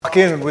walk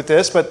in with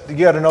this, but you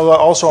got to know that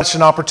also it's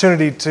an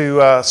opportunity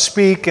to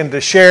speak and to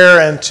share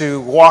and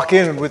to walk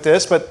in with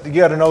this, but you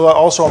got to know that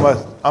also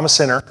I'm a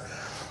sinner,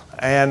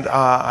 and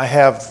I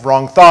have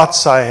wrong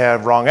thoughts, I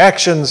have wrong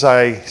actions,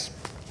 I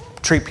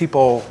treat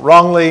people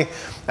wrongly,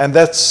 and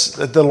that's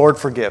the Lord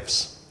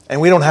forgives.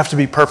 And we don't have to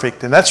be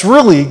perfect, and that's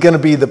really going to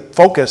be the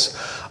focus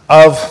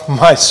of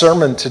my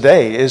sermon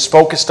today, is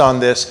focused on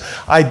this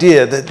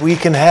idea that we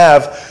can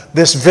have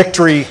this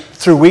victory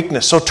through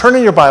weakness. So turn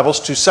in your Bibles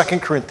to 2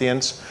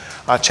 Corinthians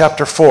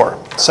chapter 4.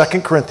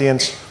 2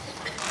 Corinthians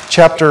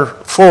chapter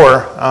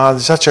 4.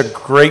 Such a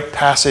great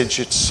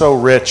passage. It's so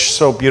rich,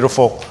 so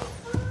beautiful.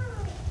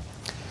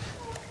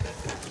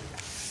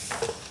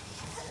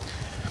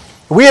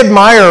 We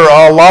admire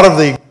a lot of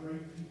the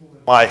great people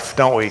in life,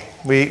 don't we?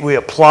 We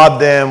applaud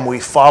them, we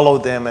follow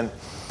them, and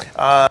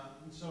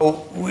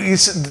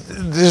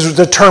there's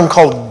a term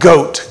called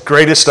GOAT,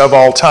 greatest of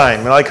all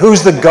time. Like,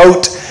 who's the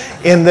GOAT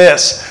in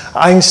this?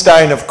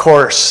 Einstein, of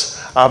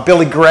course.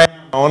 Billy Graham,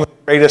 one of the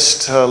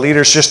greatest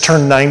leaders, just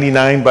turned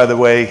 99, by the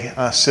way,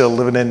 still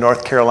living in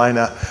North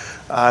Carolina.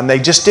 And they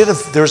just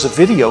there's a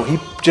video. He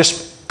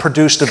just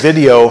produced a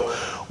video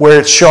where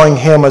it's showing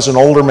him as an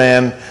older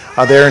man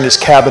there in his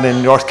cabin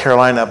in North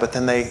Carolina. But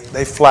then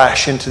they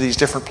flash into these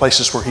different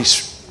places where he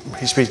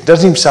speaks.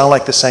 Doesn't even sound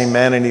like the same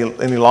man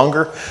any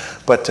longer.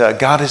 But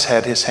God has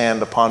had his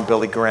hand upon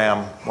Billy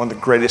Graham, one of the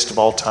greatest of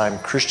all time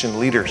Christian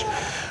leaders.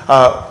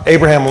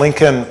 Abraham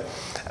Lincoln,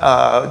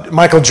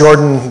 Michael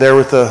Jordan there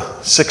with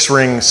the 6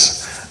 rings,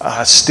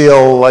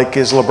 still like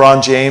is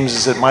LeBron James,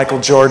 is it Michael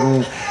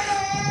Jordan?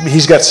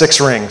 He's got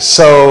 6 rings.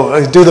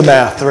 So do the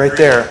math right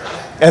there.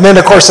 And then,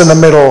 of course, in the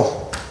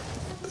middle,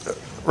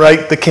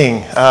 right, the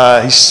king.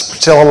 He's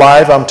still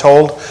alive, I'm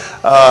told.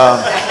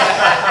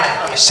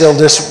 Still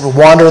just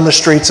wandering the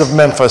streets of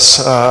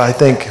Memphis, I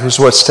think, is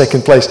what's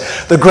taking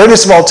place. The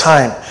greatest of all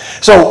time.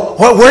 So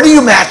where do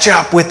you match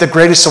up with the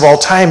greatest of all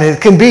time? It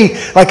can be,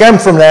 like, I'm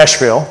from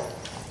Nashville,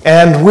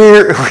 and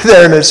we're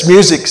there in this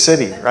Music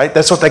City, right?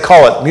 That's what they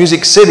call it,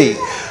 Music City.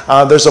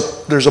 There's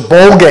a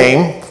bowl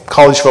game,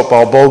 college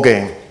football bowl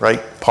game, right?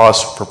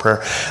 Pause for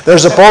prayer.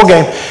 There's a bowl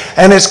game,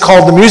 and it's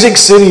called the Music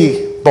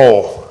City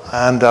Bowl.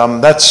 And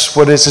that's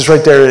what it is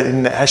right there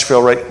in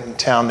Nashville, right in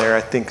town there.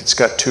 I think it's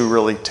got 2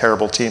 really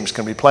terrible teams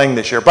going to be playing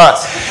this year. But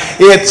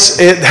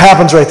it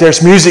happens right there.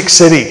 It's Music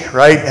City,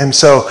 right? And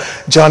so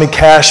Johnny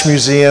Cash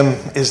Museum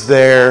is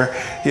there.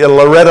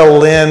 Loretta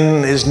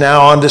Lynn is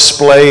now on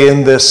display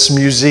in this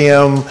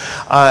museum.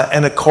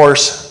 And of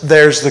course,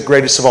 there's the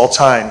greatest of all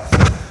time,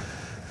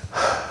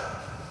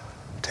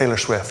 Taylor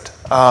Swift.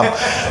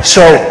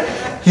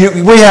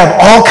 We have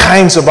all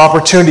kinds of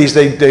opportunities.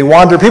 They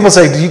wander. People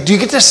say, do you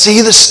get to see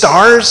the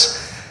stars?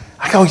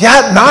 I go,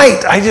 yeah, at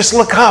night. I just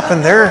look up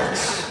and there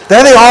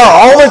they are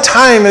all the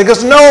time. And it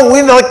goes, no,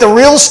 we like the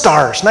real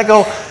stars. And I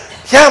go,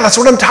 yeah, that's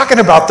what I'm talking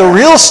about. The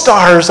real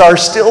stars are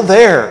still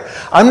there.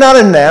 I'm not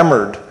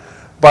enamored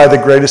by the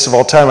greatest of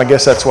all time. I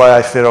guess that's why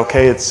I fit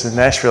okay. It's in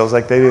Nashville. It's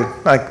like they do,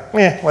 like,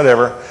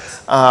 whatever.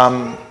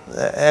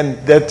 And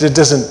that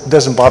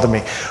doesn't bother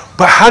me.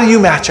 But how do you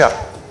match up?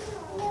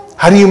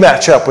 How do you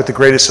match up with the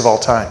greatest of all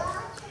time?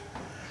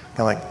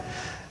 You're like,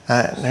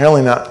 they're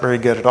really not very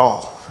good at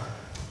all.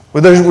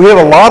 Well, there's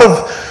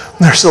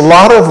a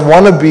lot of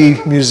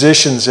wannabe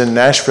musicians in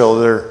Nashville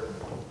that are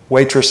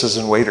waitresses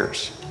and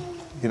waiters.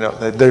 You know,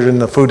 they're in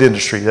the food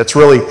industry.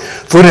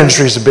 Food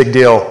industry is a big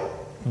deal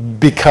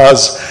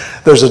because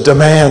there's a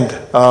demand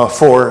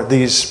for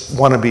these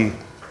wannabe,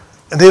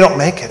 and they don't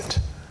make it.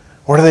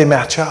 Where do they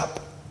match up?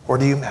 Where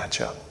do you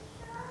match up?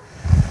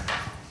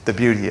 The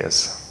beauty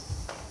is,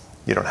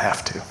 you don't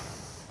have to.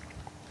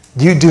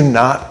 You do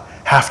not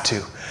have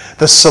to.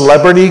 The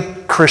celebrity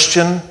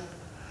Christian,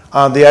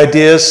 the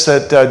ideas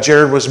that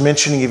Jared was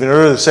mentioning even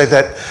earlier, say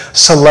that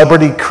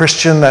celebrity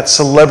Christian, that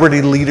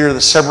celebrity leader, the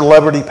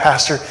celebrity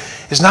pastor,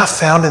 is not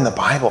found in the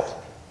Bible.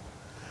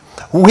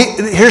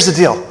 Here's the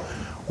deal.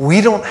 We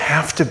don't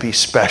have to be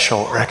special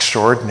or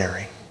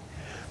extraordinary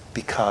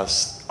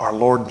because our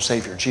Lord and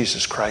Savior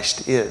Jesus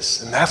Christ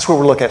is. And that's what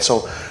we're looking at.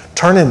 So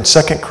turn in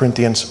 2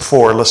 Corinthians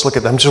 4. Let's look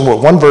at them. Just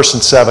 1 verse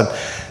and 7.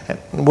 And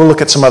we'll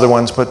look at some other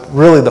ones, but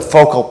really the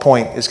focal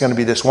point is going to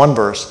be this one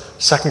verse,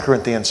 2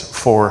 Corinthians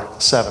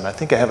 4:7. I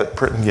think I have it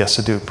printed. Yes,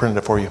 I do. Printed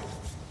it for you.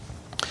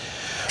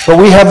 But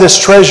we have this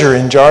treasure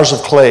in jars of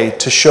clay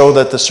to show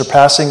that the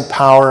surpassing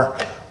power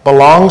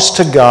belongs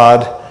to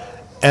God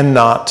and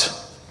not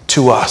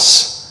to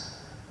us.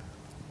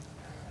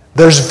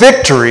 There's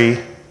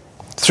victory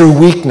through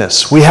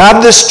weakness. We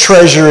have this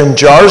treasure in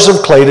jars of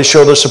clay to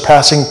show the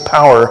surpassing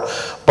power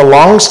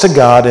belongs to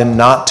God and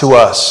not to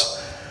us.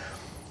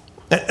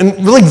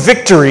 And really,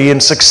 victory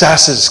and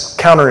success is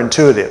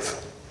counterintuitive.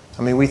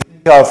 I mean, we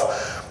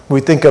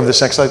think of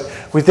this next slide.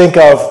 We think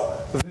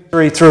of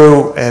victory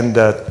through and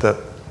the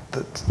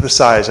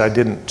size. I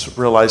didn't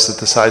realize that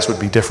the size would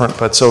be different,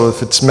 but so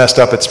if it's messed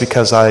up, it's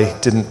because I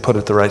didn't put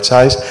it the right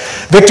size.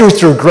 Victory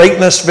through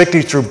greatness,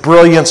 victory through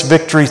brilliance,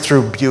 victory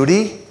through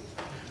beauty.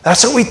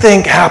 That's what we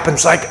think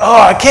happens. Like,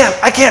 oh, I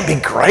can't be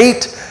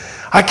great.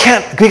 I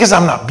can't, because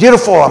I'm not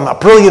beautiful, I'm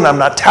not brilliant, I'm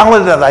not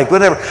talented,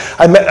 whatever.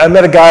 I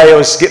met a guy, I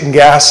was getting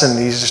gas, and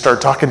he just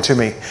started talking to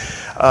me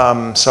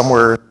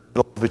somewhere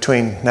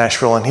between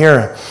Nashville and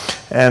here.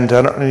 And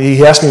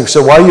he asked me,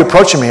 so why are you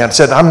approaching me? I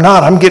said,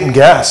 I'm getting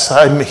gas.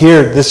 I'm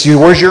here,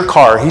 where's your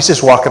car? He's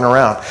just walking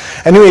around.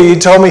 Anyway, he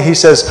told me, he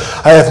says,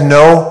 I have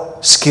no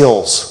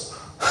skills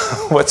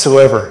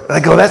whatsoever. And I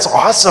go, that's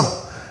awesome.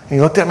 And he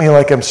looked at me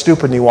like I'm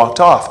stupid, and he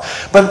walked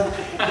off. But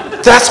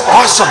that's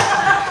awesome.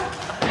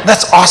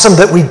 That's awesome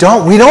that we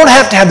don't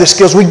have to have the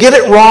skills. We get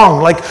it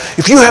wrong. Like,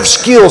 if you have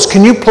skills,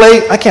 can you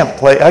play? I can't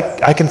play.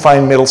 I can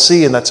find middle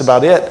C, and that's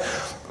about it.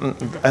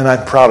 And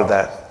I'm proud of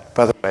that,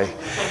 by the way.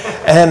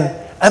 And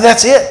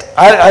that's it.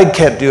 I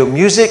can't do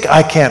music.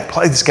 I can't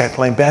play. This guy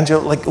playing banjo.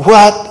 Like,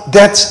 what?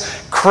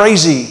 That's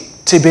crazy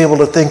to be able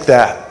to think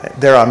that.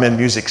 There I'm in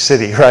Music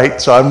City,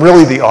 right? So I'm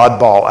really the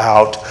oddball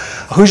out.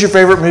 Who's your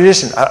favorite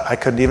musician? I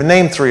couldn't even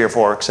name 3 or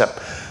 4 except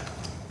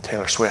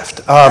Taylor Swift.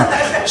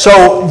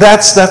 So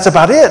that's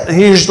about it. And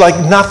you're just like,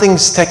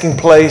 nothing's taking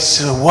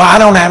place. Well, I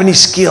don't have any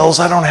skills.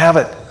 I don't have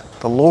it.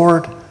 The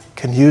Lord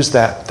can use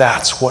that.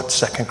 That's what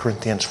 2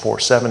 Corinthians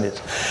 4:7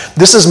 is.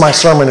 This is my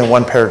sermon in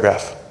one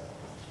paragraph.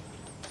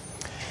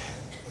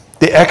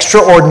 The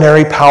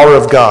extraordinary power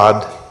of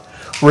God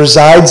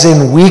resides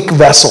in weak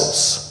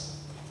vessels.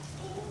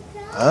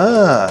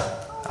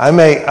 I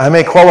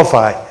may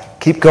qualify.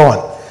 Keep going.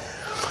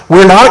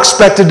 We're not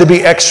expected to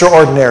be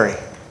extraordinary.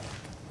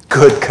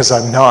 Good, because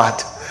I'm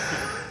not.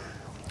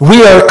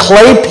 We are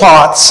clay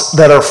pots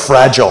that are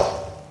fragile.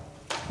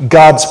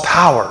 God's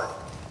power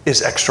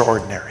is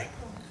extraordinary.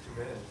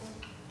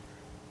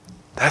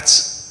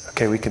 That's,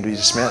 okay, we can be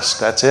dismissed.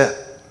 That's it.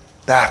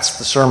 That's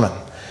the sermon.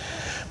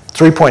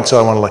 3 points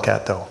I want to look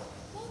at, though,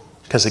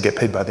 because they get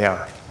paid by the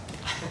hour.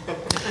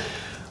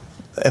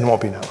 And it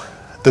won't be an hour.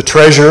 The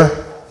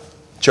treasure,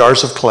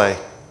 jars of clay,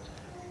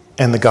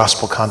 and the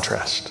gospel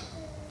contrast.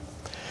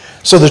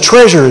 So the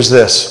treasure is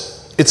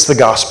this. It's the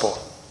gospel.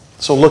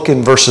 So look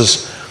in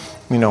verses,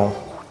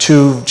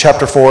 2,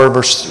 chapter 4,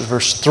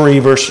 verse 3,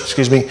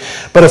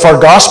 But if our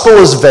gospel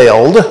is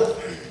veiled,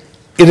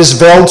 it is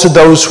veiled to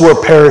those who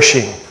are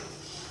perishing.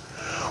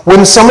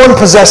 When someone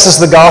possesses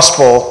the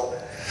gospel,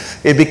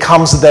 it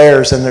becomes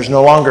theirs, and there's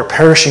no longer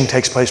perishing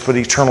takes place, but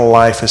eternal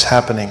life is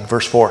happening.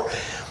 Verse 4.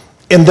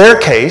 In their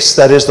case,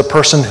 that is the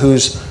person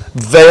who's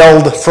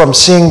veiled from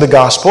seeing the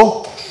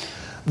gospel,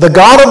 the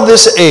God of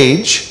this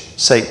age,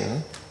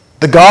 Satan,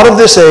 the God of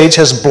this age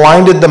has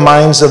blinded the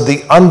minds of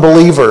the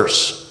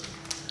unbelievers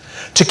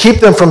to keep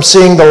them from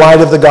seeing the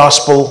light of the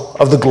gospel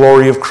of the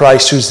glory of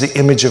Christ, who's the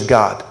image of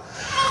God.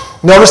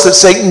 Notice that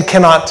Satan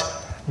cannot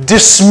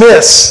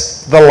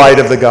dismiss the light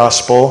of the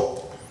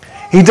gospel.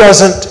 He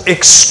doesn't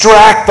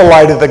extract the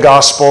light of the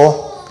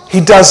gospel. He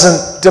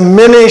doesn't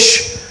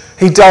diminish.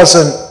 He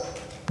doesn't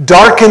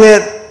darken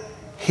it.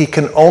 He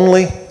can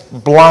only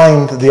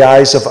blind the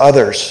eyes of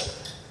others.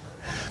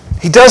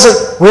 He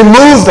doesn't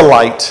remove the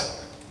light.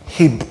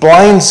 He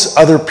blinds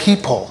other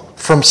people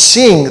from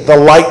seeing the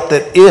light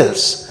that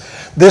is.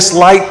 This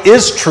light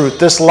is truth.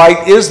 This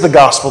light is the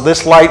gospel.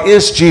 This light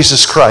is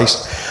Jesus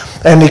Christ.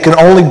 And he can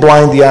only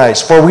blind the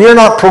eyes. For we are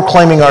not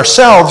proclaiming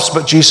ourselves,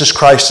 but Jesus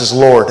Christ as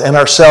Lord, and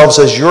ourselves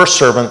as your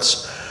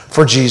servants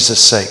for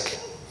Jesus' sake.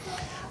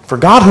 For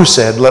God, who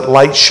said, let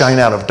light shine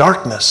out of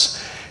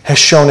darkness, has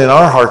shone in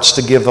our hearts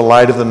to give the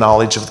light of the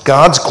knowledge of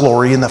God's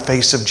glory in the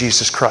face of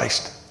Jesus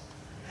Christ.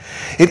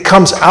 It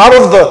comes out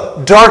of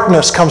the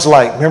darkness comes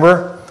light.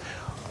 Remember?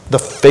 The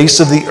face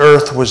of the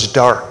earth was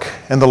dark.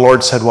 And the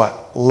Lord said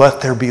what? Let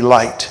there be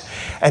light.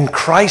 And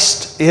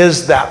Christ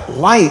is that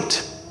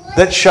light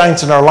that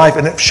shines in our life.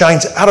 And it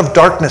shines out of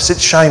darkness. It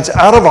shines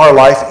out of our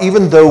life,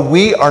 even though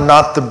we are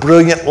not the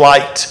brilliant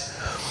light.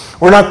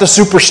 We're not the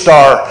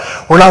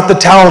superstar. We're not the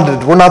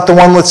talented. We're not the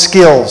one with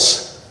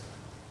skills.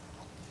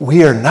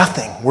 We are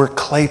nothing. We're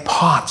clay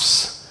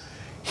pots.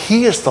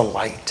 He is the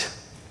light.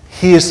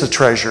 He is the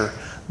treasure.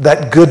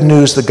 That good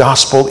news, the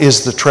gospel,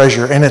 is the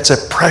treasure. And it's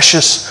a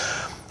precious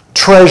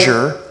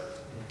treasure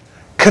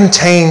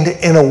contained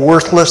in a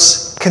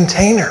worthless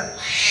container.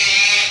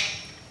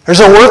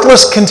 There's a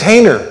worthless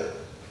container.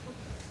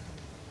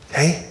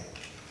 Okay?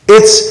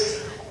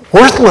 It's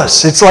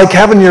worthless. It's like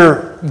having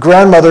your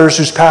grandmother's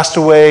who's passed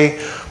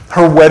away,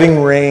 her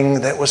wedding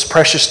ring that was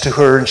precious to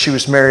her, and she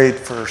was married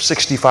for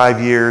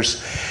 65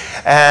 years.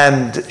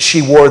 And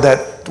she wore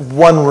that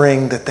one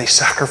ring that they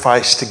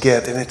sacrificed to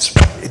get, and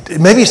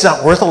maybe it's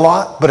not worth a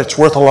lot, but it's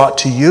worth a lot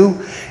to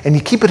you, and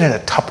you keep it in a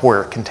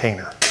Tupperware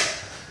container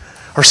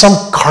or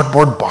some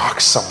cardboard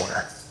box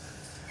somewhere.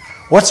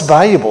 What's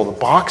valuable, the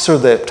box or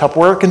the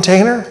Tupperware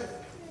container?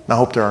 And I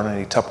hope there aren't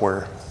any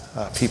Tupperware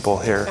people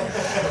here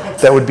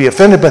that would be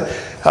offended, but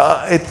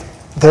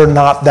they're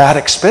not that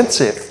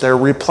expensive. They're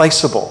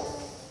replaceable.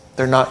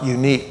 They're not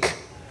unique,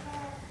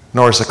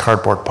 nor is a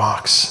cardboard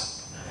box.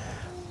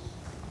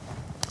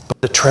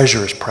 The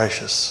treasure is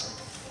precious.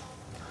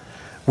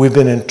 We've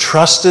been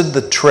entrusted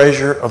the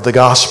treasure of the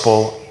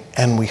gospel,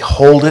 and we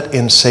hold it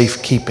in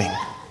safekeeping.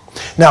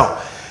 Now,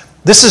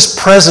 this is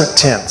present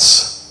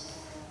tense.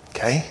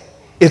 Okay?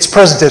 It's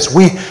present tense.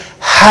 We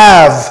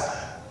have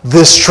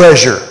this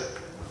treasure.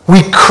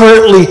 We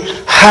currently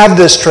have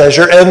this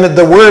treasure, and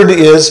the word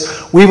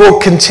is we will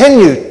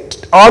continually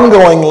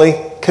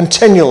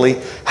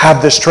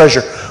have this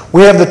treasure.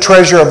 We have the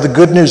treasure of the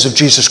good news of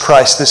Jesus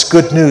Christ, this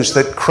good news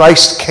that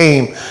Christ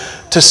came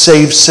to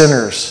save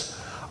sinners,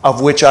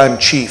 of which I'm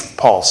chief,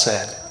 Paul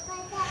said.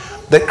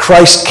 That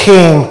Christ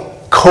came,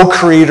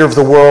 co-creator of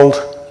the world.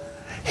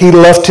 He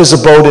left his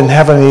abode in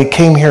heaven, and he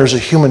came here as a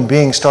human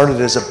being, started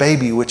as a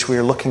baby, which we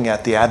are looking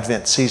at. The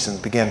Advent season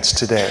begins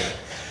today.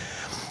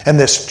 And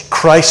this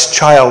Christ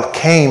child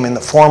came in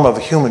the form of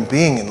a human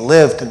being and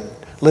lived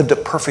a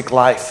perfect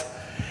life,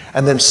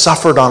 and then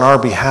suffered on our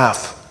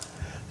behalf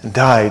and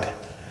died,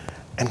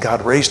 and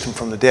God raised him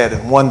from the dead.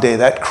 And one day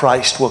that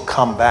Christ will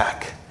come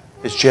back.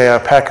 As J.I.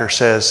 Packer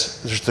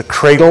says, there's the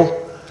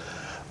cradle,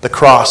 the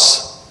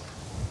cross,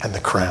 and the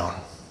crown.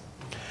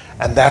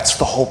 And that's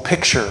the whole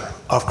picture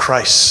of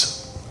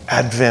Christ's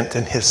advent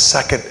and his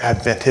second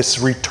advent, his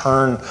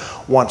return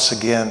once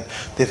again,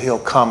 that he'll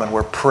come. And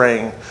we're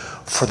praying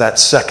for that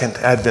second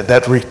advent,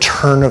 that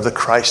return of the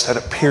Christ, that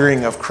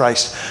appearing of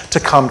Christ to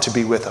come to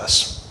be with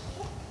us.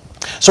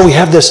 So we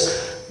have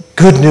this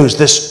good news,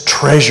 this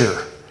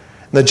treasure.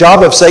 And the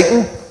job of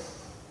Satan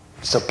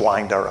is to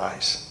blind our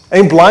eyes.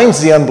 And he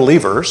blinds the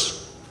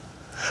unbelievers,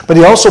 but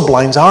he also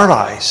blinds our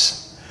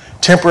eyes,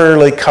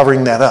 temporarily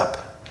covering that up,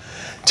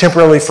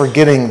 temporarily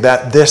forgetting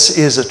that this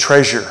is a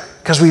treasure.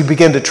 Because we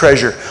begin to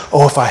treasure,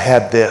 oh, if I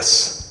had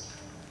this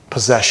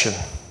possession.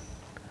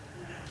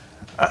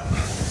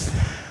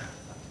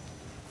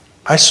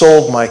 I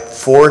sold my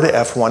Ford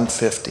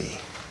F-150,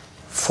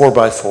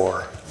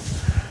 4x4.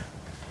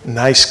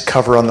 Nice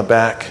cover on the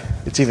back.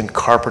 It's even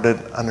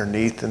carpeted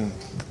underneath, and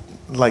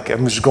like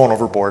I'm just going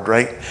overboard,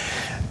 right?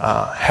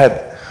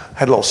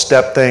 Had little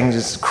step things,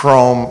 it's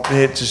chrome.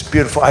 It's just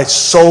beautiful. I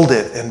sold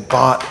it and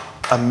bought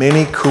a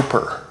Mini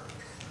Cooper,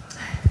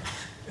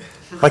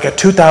 like a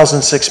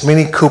 2006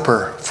 Mini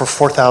Cooper for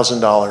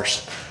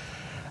 $4,000,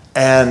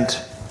 and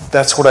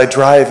that's what I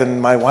drive.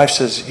 And my wife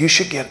says, "You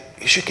should get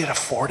a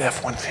Ford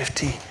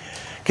F-150.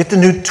 Get the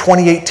new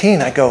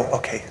 2018." I go,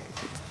 "Okay,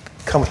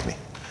 come with me.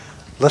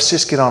 Let's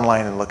just get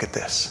online and look at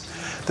this.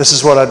 This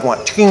is what I'd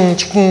want. Ching,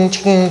 ching,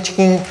 ching,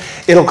 ching.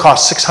 It'll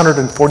cost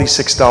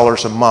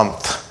 $646 a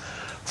month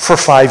for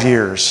 5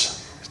 years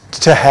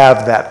to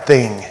have that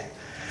thing."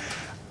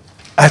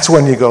 That's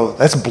when you go,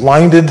 that's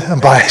blinded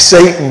by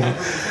Satan.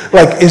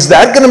 Like, is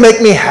that going to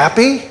make me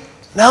happy?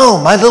 No,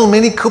 my little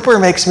Mini Cooper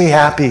makes me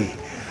happy.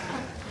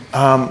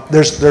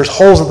 There's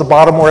holes at the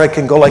bottom where I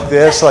can go like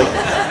this. Like,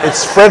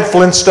 it's Fred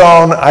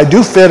Flintstone. I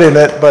do fit in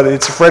it, but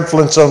it's a Fred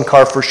Flintstone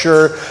car for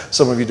sure.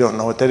 Some of you don't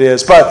know what that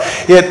is, but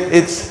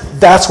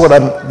that's what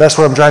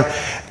I'm driving.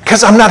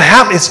 Because I'm not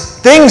happy.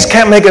 Things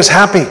can't make us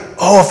happy.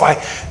 Oh, if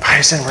I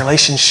was in a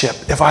relationship,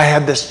 if I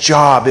had this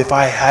job, if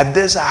I had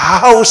this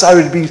house, I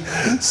would be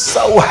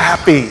so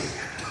happy.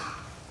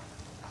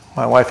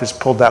 My wife has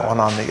pulled that one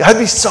on me. I'd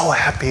be so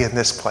happy in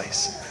this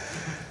place.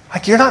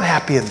 Like, you're not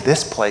happy in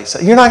this place.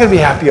 You're not going to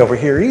be happy over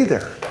here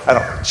either.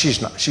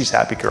 She's not. She's a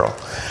happy girl.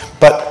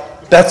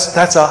 But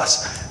that's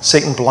us.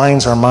 Satan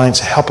blinds our minds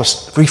to help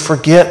us. We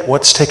forget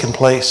what's taken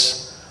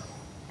place.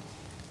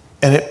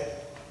 And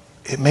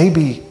it may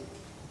be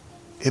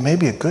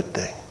a good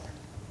thing.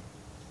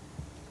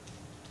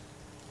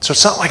 So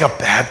it's not like a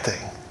bad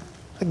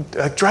thing.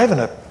 Like driving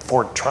a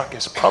Ford truck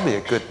is probably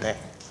a good thing.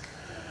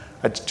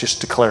 I'm just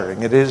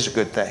declaring it is a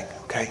good thing,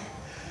 okay?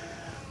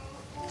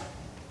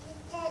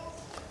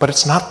 But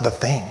it's not the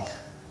thing.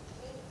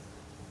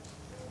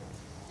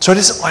 So it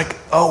isn't like,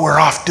 oh, we're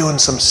off doing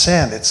some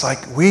sin. It's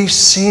like we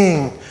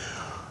seeing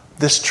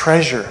this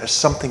treasure as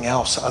something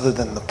else other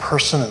than the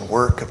person and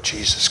work of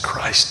Jesus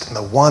Christ, and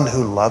the one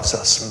who loves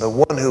us, and the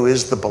one who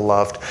is the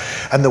beloved,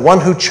 and the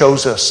one who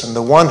chose us, and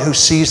the one who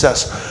sees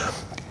us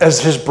as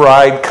his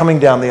bride coming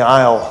down the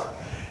aisle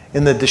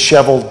in the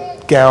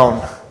disheveled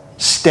gown,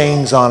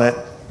 stains on it,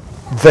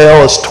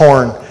 veil is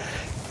torn,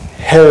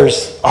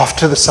 hair's off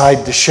to the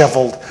side,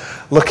 disheveled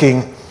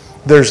looking.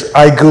 There's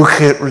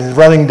aiguche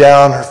running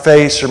down her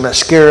face, her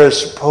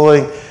mascara's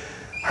pulling,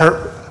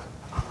 her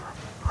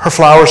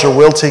flowers are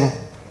wilting,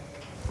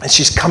 and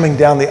she's coming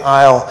down the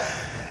aisle,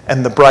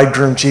 and the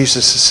bridegroom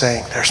Jesus is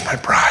saying, there's my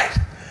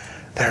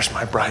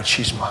bride,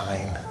 she's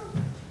mine.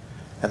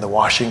 And the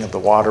washing of the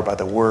water by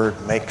the word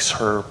makes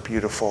her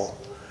beautiful.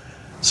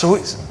 So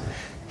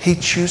he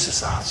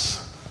chooses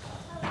us,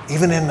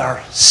 even in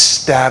our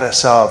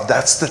status of,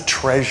 that's the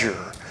treasure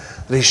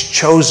that he's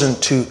chosen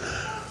to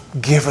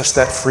give us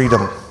that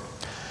freedom.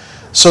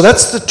 So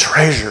that's the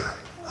treasure.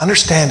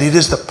 Understand, it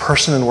is the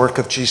person and work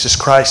of Jesus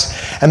Christ.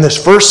 And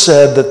this verse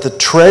said that the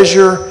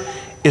treasure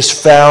is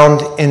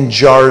found in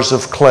jars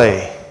of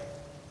clay.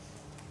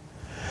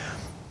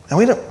 And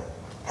I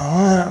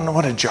don't know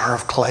what a jar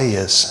of clay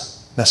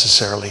is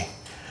necessarily.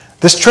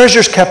 This treasure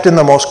is kept in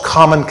the most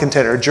common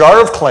container. A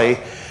jar of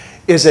clay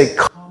is a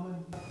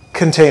common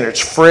container. It's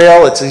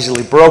frail, it's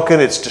easily broken,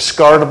 it's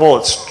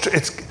discardable.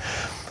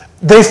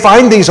 They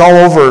find these all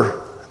over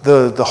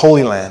the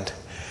Holy Land.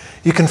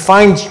 You can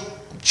find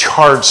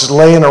jars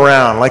laying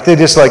around. Like they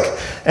just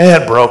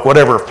it broke,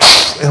 whatever.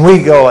 And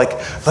we go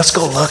let's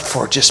go look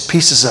for just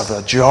pieces of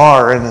a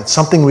jar and it's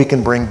something we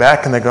can bring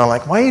back. And they're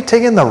going why are you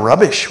taking the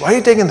rubbish? Why are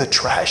you taking the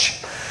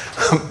trash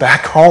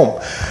back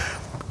home?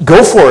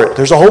 Go for it.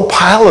 There's a whole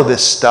pile of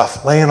this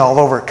stuff laying all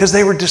over because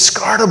they were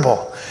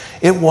discardable.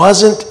 It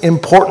wasn't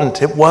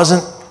important. It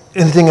wasn't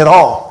anything at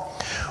all.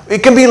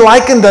 It can be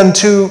likened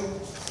unto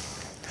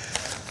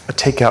a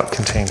takeout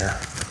container.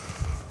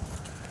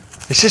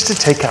 It's just a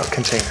takeout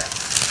container.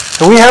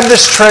 So we have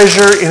this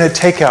treasure in a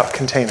takeout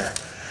container.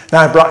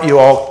 Now I brought you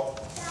all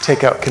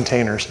takeout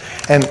containers.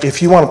 And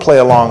if you want to play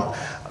along,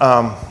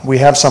 we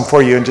have some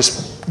for you and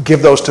just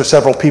give those to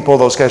several people.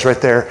 Those guys right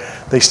there,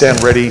 they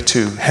stand ready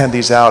to hand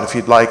these out if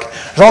you'd like.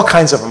 There's all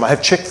kinds of them. I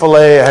have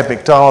Chick-fil-A, I have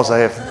McDonald's, I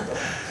have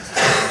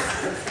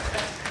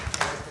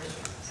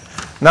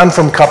none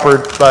from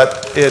Cupboard,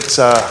 but it's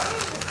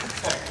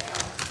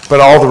but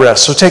all the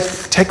rest. So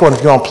take one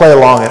if you want to play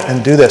along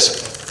and do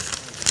this.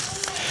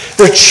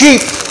 They're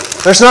cheap.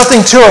 There's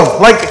nothing to them.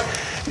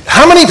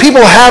 How many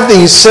people have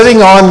these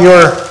sitting on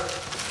your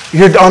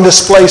on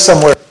display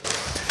somewhere?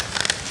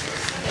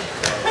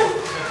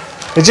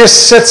 It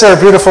just sits there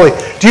beautifully.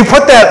 Do you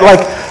put that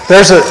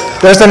there's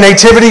the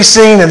nativity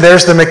scene and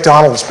there's the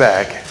McDonald's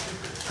bag,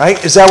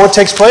 right? Is that what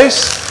takes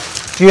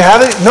place? Do you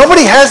have it?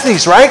 Nobody has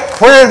these, right?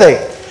 Where are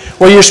they?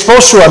 Well, you're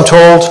supposed to, I'm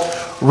told,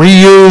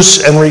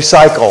 reuse and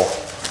recycle.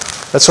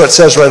 That's what it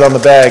says right on the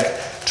bag.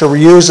 To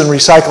reuse and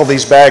recycle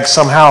these bags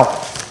somehow.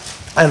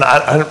 And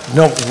I don't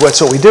know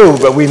that's what we do,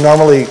 but we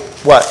normally,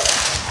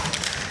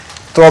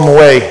 throw them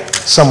away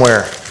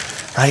somewhere,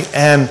 right?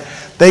 And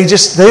they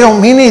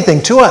don't mean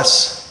anything to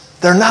us.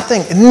 They're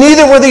nothing.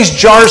 Neither were these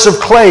jars of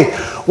clay.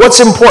 What's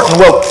important?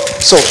 Well,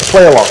 so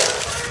play along.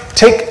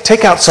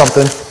 Take out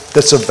something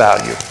that's of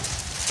value,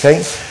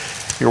 okay?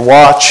 Your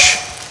watch,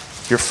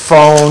 your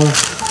phone,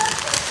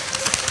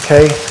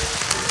 okay?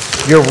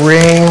 Your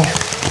ring.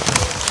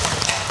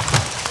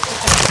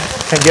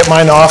 Can't get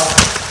mine off.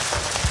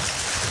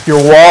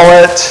 Your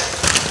wallet,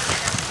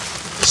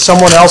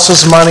 someone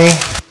else's money.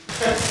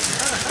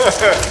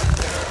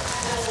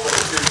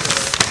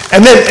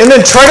 And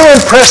then try to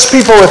impress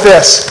people with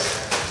this.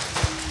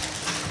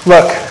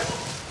 Look,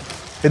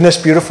 isn't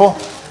this beautiful?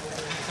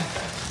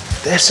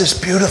 This is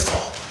beautiful.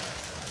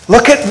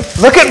 Look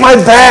at my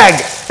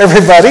bag,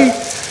 everybody.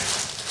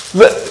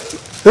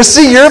 Let's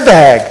see your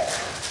bag.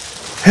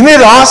 Isn't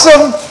it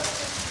awesome?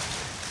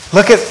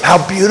 Look at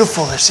how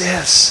beautiful this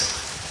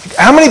is.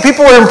 How many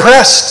people are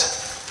impressed?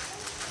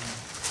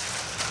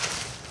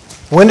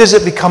 When does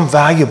it become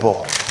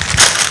valuable?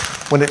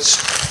 When it's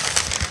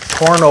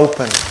torn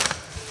open,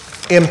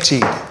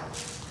 emptied,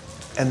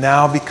 and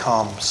now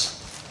becomes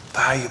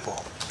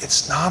valuable.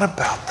 It's not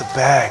about the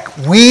bag.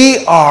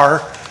 We are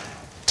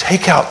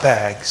takeout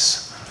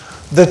bags.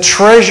 The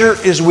treasure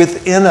is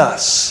within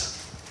us.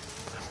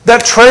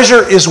 That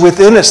treasure is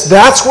within us.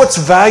 That's what's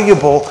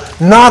valuable,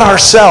 not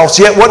ourselves.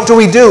 Yet what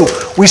do?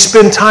 We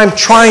spend time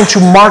trying to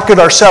market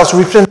ourselves.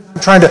 We spend time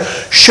trying to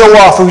show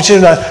off. We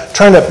spend time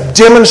trying to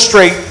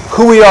demonstrate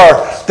who we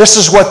are. This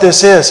is what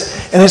this is.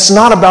 And it's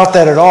not about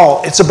that at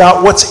all. It's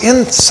about what's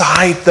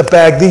inside the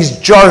bag, these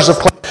jars of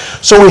clay.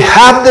 So we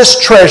have this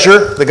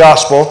treasure, the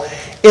gospel,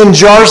 in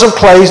jars of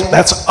clay.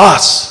 That's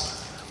us.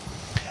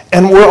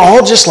 And we're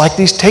all just like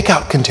these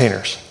takeout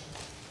containers.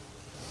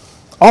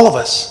 All of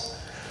us.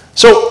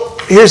 So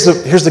here's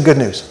the good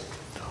news.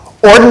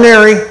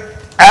 Ordinary,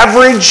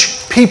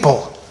 average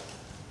people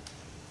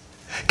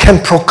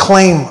can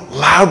proclaim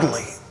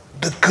loudly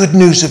the good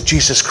news of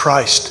Jesus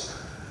Christ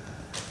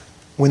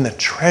when the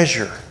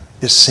treasure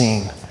is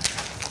seen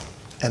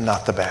and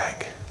not the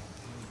bag.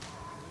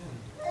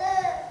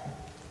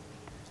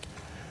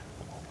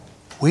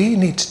 We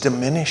need to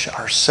diminish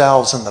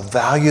ourselves and the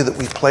value that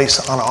we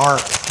place on our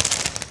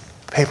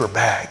paper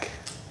bag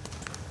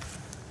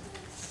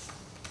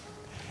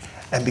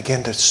and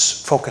begin to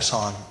focus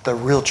on the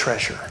real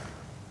treasure,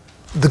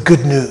 the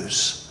good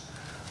news,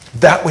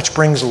 that which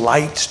brings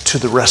light to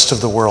the rest of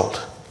the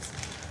world.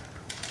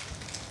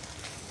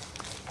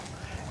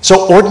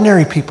 So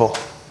ordinary people,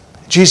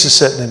 Jesus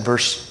said in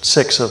verse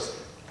 6 of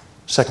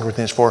 2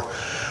 Corinthians 4,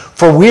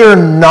 for we are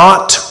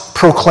not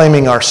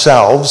proclaiming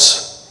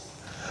ourselves,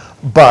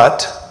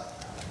 but,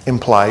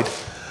 implied,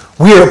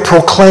 we are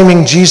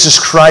proclaiming Jesus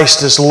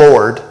Christ as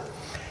Lord,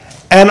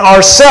 and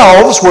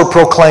ourselves we're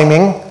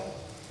proclaiming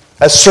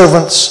as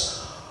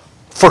servants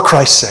for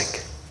Christ's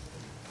sake.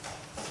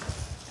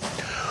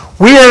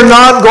 We are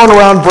not going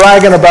around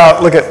bragging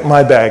about, look at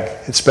my bag,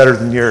 it's better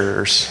than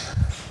yours.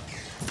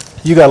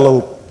 You got a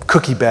little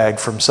cookie bag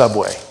from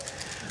Subway.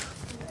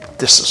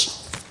 This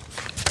is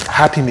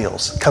Happy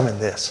Meals, come in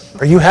this.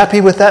 Are you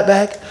happy with that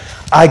bag?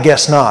 I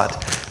guess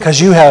not, because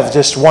you have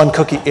just one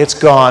cookie, it's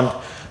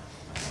gone.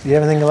 Do you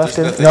have anything left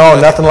in it? No,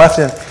 nothing left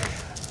in it.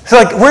 It's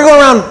like we're going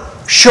around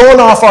showing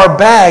off our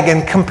bag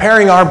and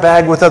comparing our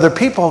bag with other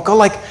people. Go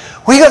like,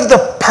 we have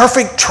the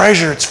perfect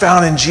treasure. It's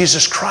found in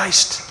Jesus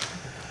Christ.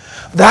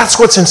 That's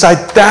what's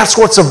inside. That's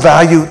what's of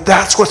value.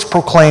 That's what's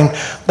proclaimed.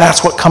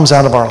 That's what comes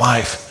out of our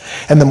life.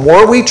 And the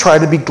more we try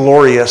to be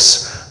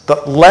glorious, the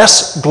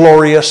less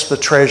glorious the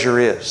treasure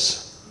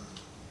is.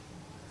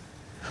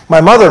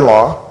 My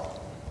mother-in-law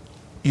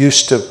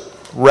used to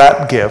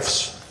wrap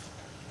gifts.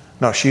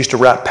 No, she used to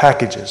wrap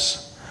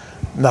packages,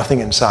 nothing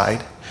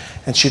inside,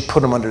 and she'd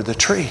put them under the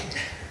tree.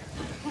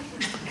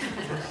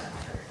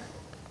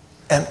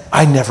 And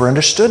I never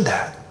understood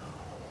that.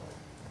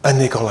 And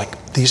they go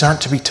like, these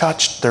aren't to be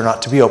touched. They're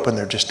not to be opened.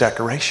 They're just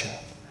decoration.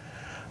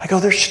 I go,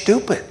 they're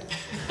stupid.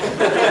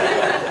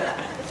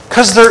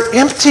 Because they're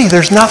empty.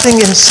 There's nothing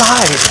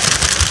inside.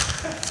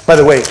 By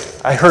the way,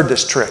 I heard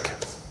this trick.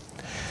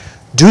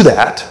 Do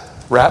that.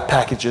 Wrap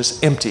packages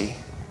empty.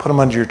 Put them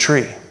under your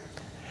tree.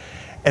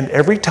 And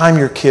every time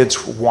your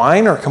kids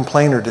whine or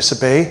complain or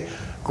disobey,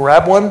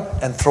 grab one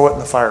and throw it in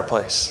the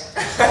fireplace.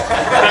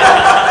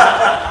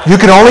 You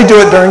can only do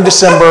it during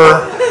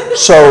December,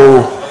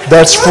 so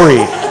that's free,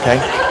 okay?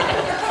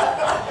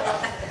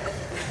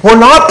 We're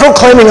not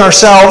proclaiming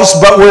ourselves,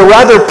 but we're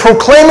rather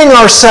proclaiming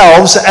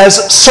ourselves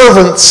as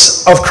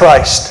servants of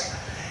Christ.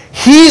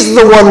 He's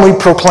the one we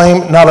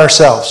proclaim, not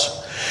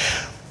ourselves.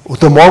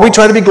 The more we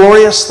try to be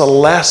glorious, the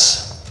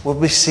less we'll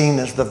be seen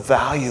as the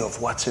value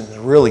of what's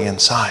really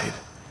inside.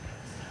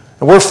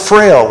 And we're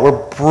frail.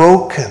 We're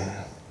broken.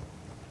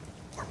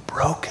 We're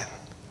broken.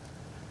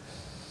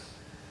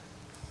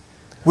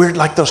 We're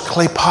like those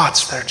clay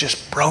pots. They're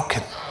just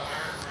broken.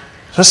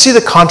 So let's see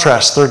the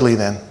contrast, thirdly,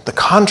 then. The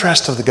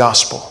contrast of the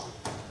gospel.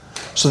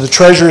 So the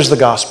treasure is the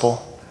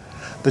gospel.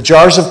 The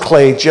jars of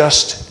clay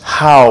just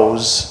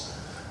house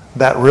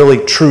that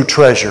really true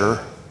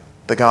treasure,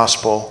 the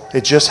gospel.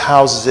 It just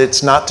houses it.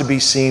 It's not to be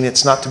seen.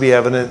 It's not to be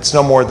evident. It's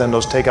no more than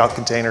those takeout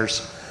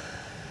containers.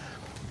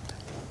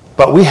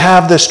 But we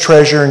have this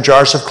treasure in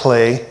jars of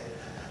clay,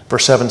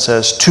 verse 7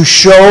 says, to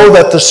show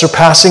that the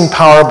surpassing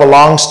power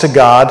belongs to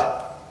God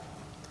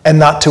and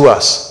not to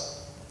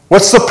us.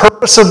 What's the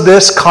purpose of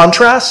this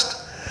contrast?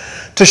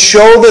 To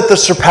show that the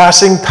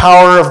surpassing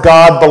power of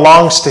God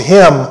belongs to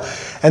Him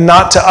and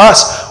not to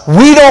us.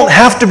 We don't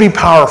have to be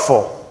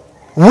powerful.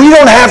 We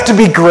don't have to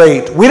be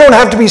great. We don't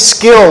have to be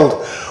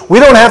skilled. We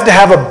don't have to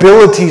have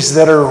abilities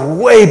that are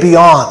way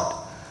beyond.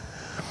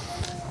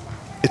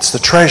 It's the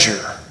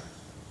treasure.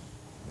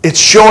 It's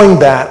showing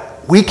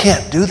that we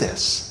can't do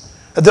this.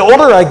 The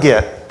older I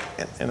get,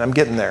 and I'm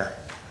getting there,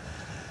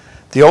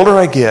 the older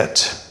I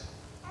get,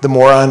 the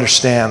more I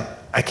understand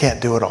I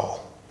can't do it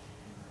all.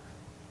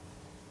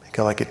 I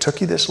go like, it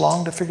took you this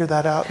long to figure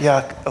that out?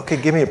 Yeah, okay,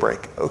 give me a break.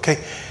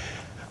 Okay.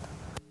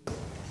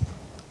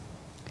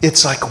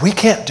 It's like we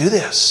can't do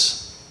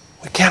this.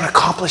 We can't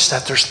accomplish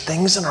that. There's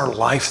things in our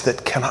life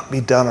that cannot be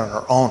done on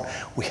our own.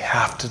 We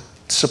have to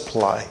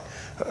supply.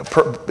 It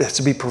has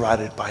to be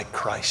provided by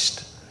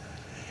Christ.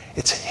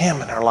 It's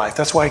Him in our life.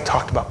 That's why I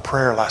talked about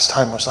prayer last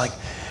time. It was like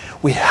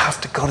we have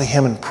to go to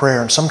Him in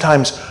prayer. And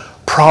sometimes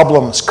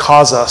problems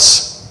cause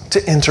us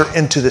to enter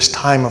into this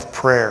time of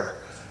prayer.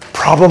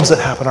 Problems that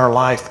happen in our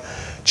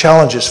life.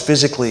 Challenges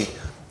physically,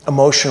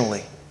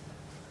 emotionally,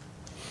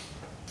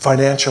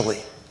 financially.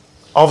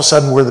 All of a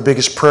sudden we're the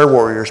biggest prayer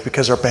warriors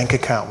because our bank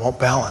account won't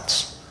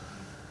balance.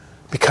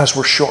 Because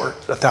we're short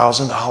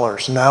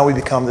 $1,000. Now we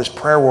become this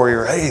prayer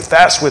warrior. Hey,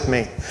 fast with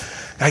me.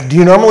 Like, do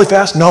you normally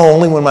fast? No,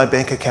 only when my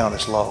bank account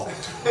is low.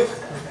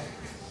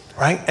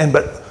 Right?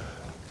 But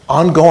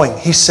ongoing,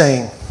 He's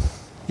saying,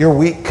 you're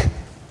weak.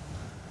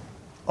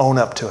 Own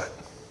up to it.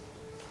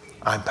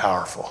 I'm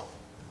powerful.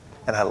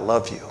 And I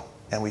love you.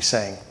 And we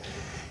sang,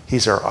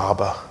 He's our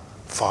Abba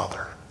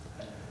Father.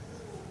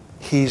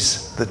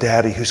 He's the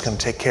daddy who's going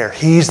to take care.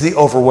 He's the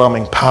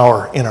overwhelming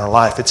power in our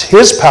life. It's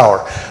His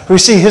power. We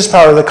see His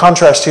power, the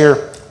contrast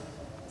here.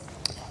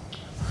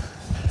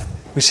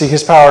 We see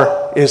His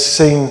power is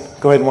seen,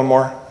 go ahead, one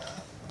more.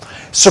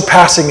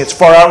 Surpassing, it's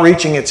far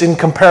outreaching, it's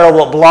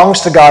incomparable, it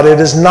belongs to God. It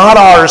is not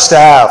ours to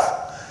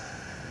have.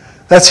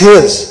 That's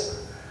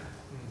His.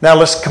 Now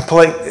let's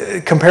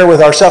compare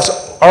with ourselves.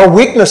 Our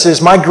weakness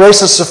is, my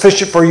grace is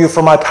sufficient for you,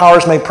 for my power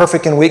is made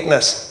perfect in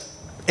weakness.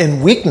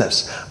 In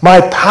weakness. My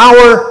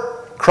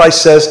power,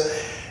 Christ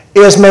says,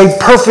 is made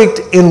perfect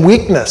in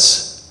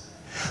weakness.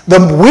 The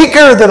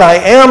weaker that I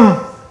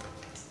am,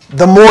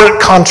 the more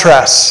it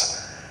contrasts.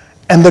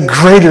 And the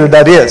greater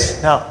that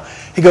is. Now,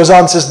 he goes on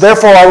and says,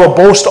 therefore I will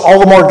boast all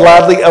the more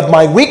gladly of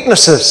my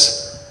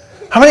weaknesses.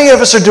 How many of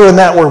us are doing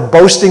that? We're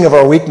boasting of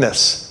our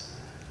weakness.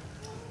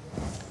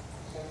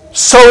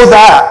 So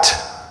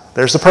that,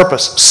 there's the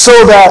purpose,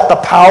 so that the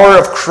power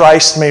of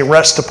Christ may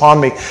rest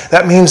upon me.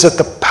 That means that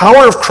the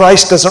power of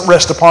Christ doesn't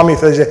rest upon me.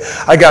 If they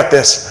say, I got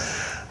this.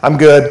 I'm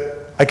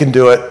good. I can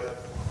do it.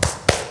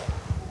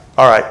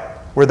 All right,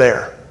 we're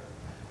there.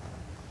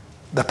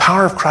 The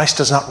power of Christ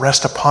does not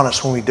rest upon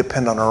us when we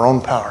depend on our own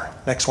power.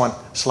 Next one,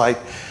 slide.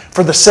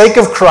 For the sake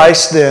of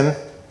Christ, then,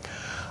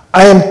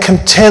 I am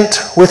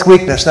content with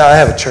weakness. Now, I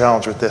have a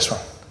challenge with this one.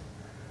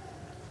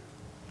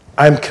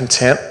 I'm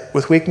content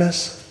with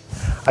weakness.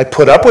 I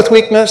put up with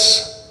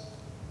weakness.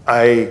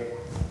 I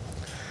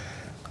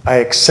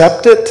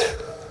accept it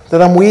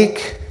that I'm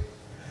weak.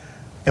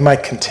 Am I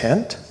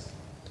content?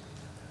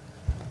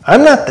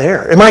 I'm not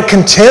there. Am I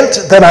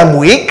content that I'm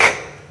weak?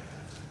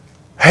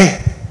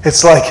 Hey,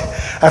 it's like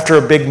after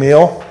a big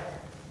meal,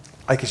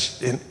 like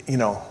in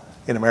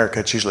America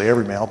it's usually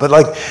every meal, but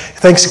like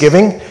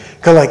Thanksgiving,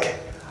 go like,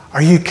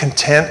 are you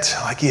content?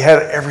 Like you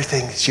had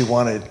everything that you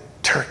wanted,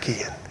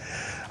 turkey and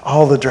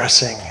all the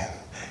dressing, and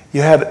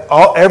you had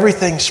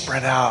everything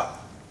spread out,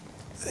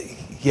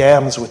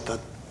 yams with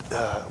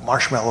the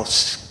marshmallow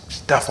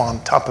stuff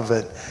on top of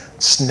it.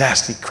 It's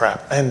nasty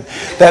crap. And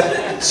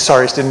that,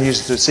 sorry, I didn't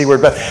use the C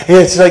word, but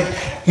it's like,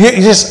 you're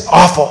just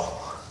awful.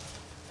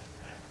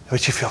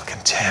 But you feel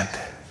content.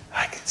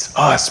 Like it's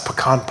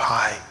pecan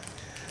pie.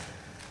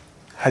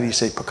 How do you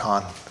say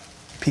pecan?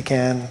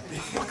 Pecan,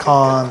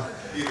 pecan.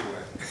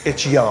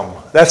 It's yum.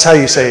 That's how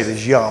you say it,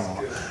 is yum.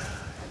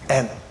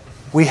 And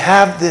we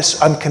have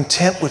this, I'm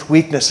content with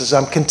weaknesses.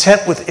 I'm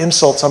content with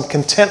insults. I'm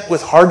content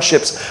with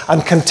hardships.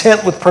 I'm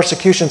content with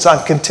persecutions.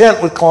 I'm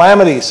content with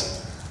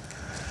calamities.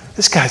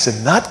 This guy's a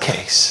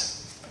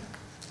nutcase.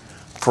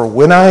 For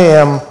when I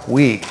am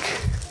weak,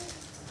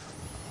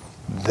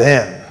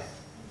 then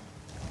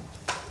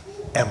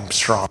am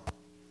strong.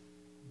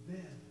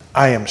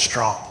 I am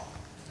strong.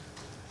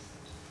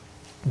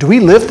 Do we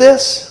live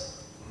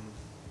this?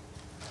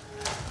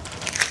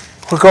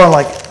 We're going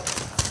like,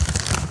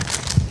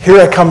 here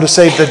I come to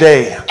save the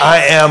day.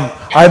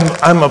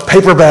 I'm a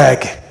paper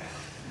bag.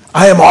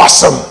 I am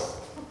awesome.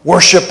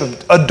 Worship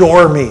and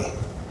adore me.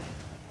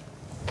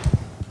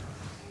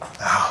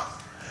 No,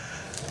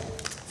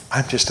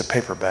 I'm just a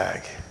paper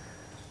bag.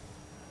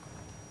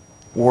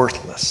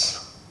 Worthless.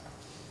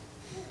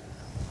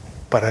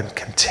 But I'm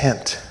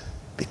content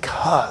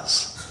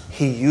because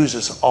he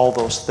uses all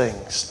those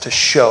things to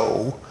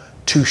show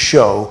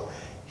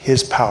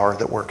his power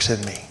that works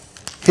in me.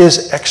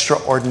 His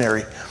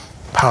extraordinary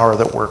power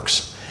that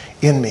works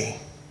in me.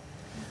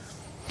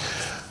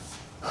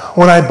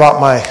 When I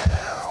bought my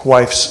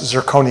wife's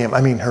her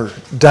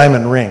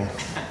diamond ring,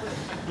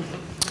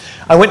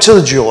 I went to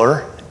the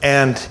jeweler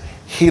and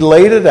he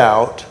laid it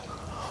out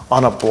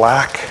on a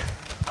black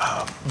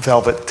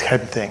velvet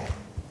type thing.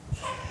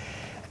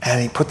 And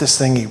he put this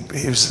thing,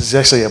 it was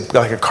actually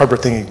like a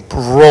cardboard thing, he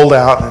rolled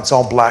out and it's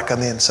all black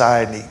on the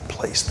inside, and he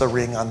placed the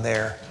ring on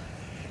there.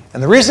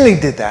 And the reason he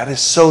did that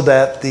is so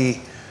that the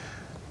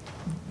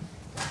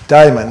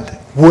diamond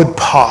would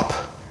pop.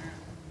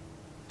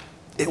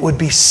 It would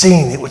be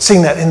seen. It would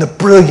seen that in the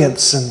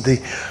brilliance and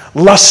the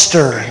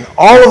luster and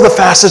all of the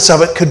facets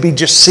of it could be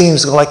just seen.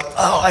 It's like,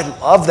 oh, I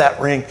love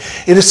that ring.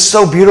 It is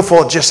so beautiful.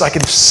 I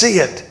can see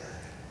it.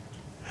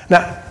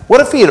 Now, what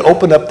if he had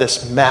opened up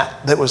this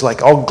mat that was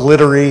like all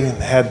glittery and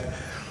had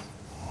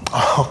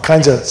all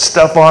kinds of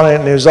stuff on it,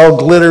 and it was all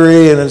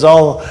glittery and it was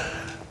all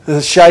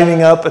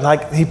shining up, and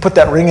like he put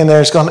that ring in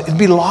there, it'd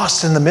be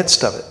lost in the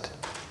midst of it.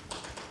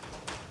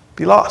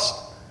 Be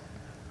lost.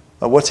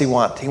 But what's he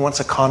want? He wants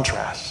a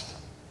contrast.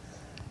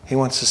 He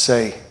wants to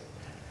say,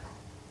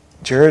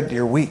 Jared,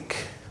 you're weak.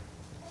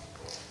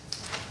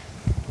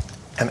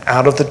 And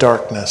out of the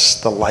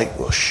darkness, the light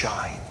will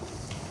shine.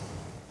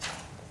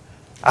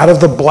 Out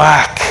of the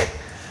black,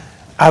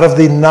 out of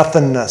the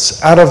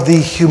nothingness, out of the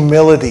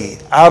humility,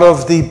 out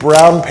of the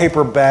brown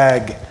paper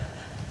bag,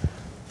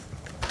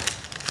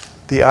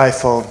 the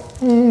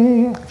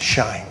iPhone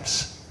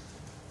shines.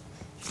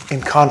 In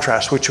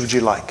contrast, which would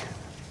you like?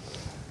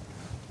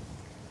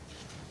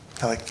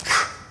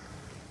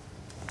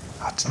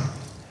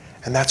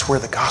 And that's where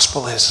the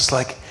gospel is. It's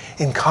like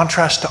in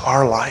contrast to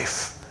our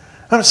life.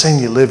 I'm not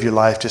saying you live your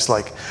life just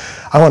like,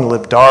 I want to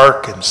live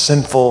dark and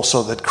sinful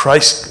so that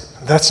Christ,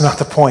 that's not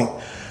the point.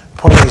 The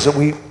point is that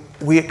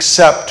we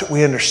accept,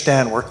 we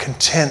understand, we're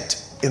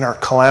content in our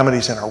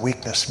calamities and our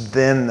weakness.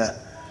 Then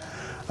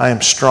I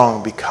am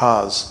strong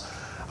because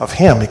of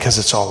him, because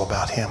it's all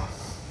about him.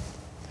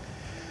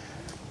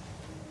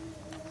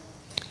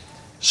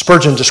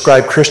 Spurgeon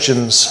described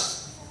Christians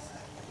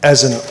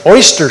as an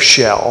oyster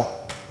shell,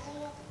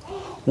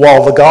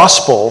 while the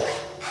gospel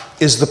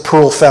is the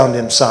pearl found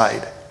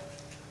inside.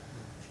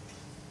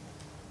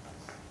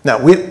 Now,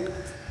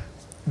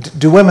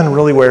 do women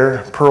really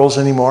wear pearls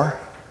anymore?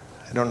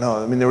 I don't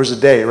know. I mean, there was a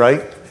day,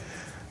 right?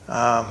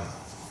 I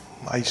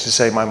used to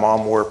say my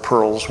mom wore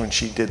pearls when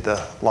she did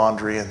the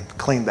laundry and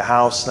cleaned the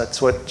house.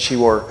 That's what she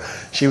wore.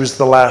 She was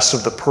the last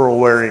of the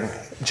pearl-wearing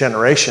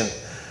generation.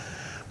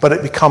 But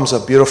it becomes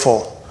a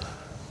beautiful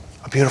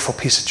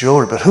piece of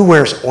jewelry. But who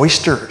wears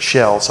oyster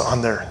shells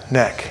on their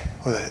neck?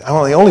 I'm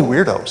the only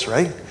weirdos,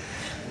 right?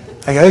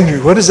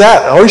 What is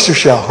that? An oyster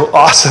shell.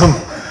 Awesome.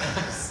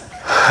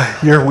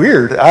 You're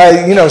weird.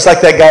 It's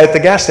like that guy at the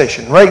gas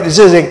station, right?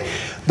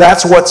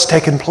 That's what's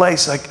taken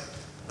place. Like,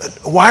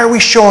 why are we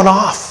showing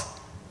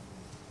off?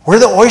 We're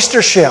the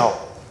oyster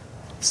shell.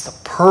 It's the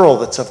pearl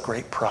that's of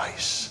great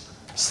price.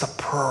 It's the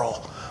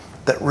pearl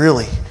that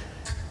really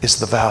is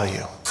the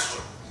value.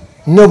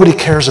 Nobody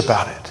cares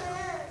about it.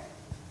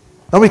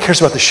 Nobody cares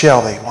about the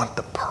shell. They want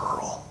the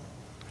pearl.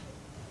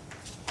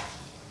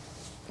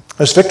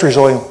 This victory is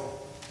only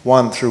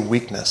won through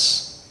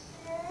weakness.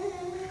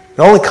 It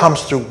only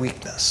comes through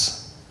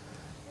weakness.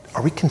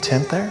 Are we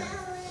content there?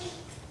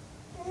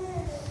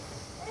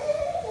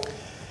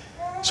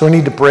 So we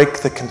need to break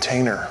the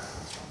container.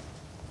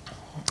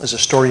 There's a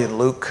story in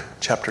Luke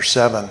chapter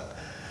 7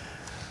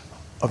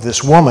 of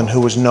this woman who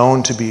was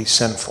known to be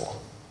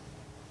sinful.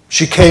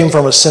 She came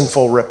from a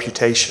sinful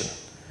reputation.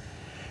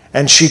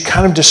 And she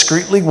kind of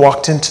discreetly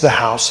walked into the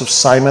house of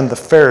Simon the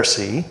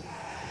Pharisee.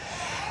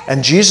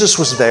 And Jesus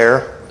was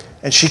there.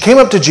 And she came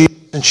up to Jesus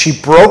and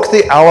she broke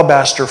the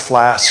alabaster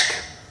flask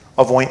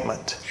of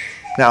ointment.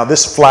 Now,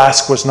 this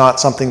flask was not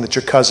something that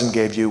your cousin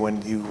gave you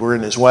when you were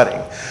in his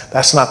wedding.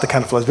 That's not the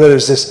kind of flask. But it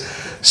was this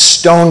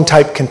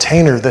stone-type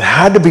container that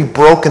had to be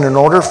broken in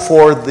order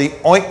for the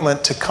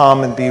ointment to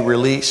come and be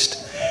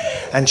released.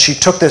 And she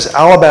took this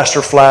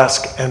alabaster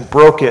flask and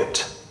broke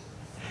it.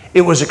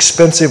 It was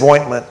expensive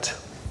ointment.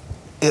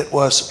 It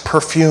was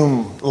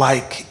perfume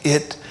like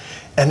it.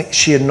 And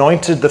she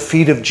anointed the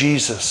feet of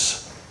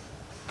Jesus.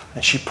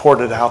 And she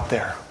poured it out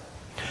there.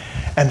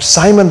 And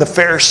Simon the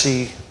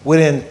Pharisee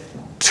went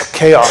into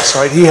chaos,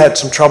 right? He had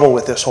some trouble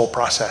with this whole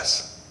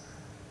process.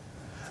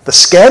 The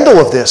scandal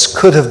of this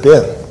could have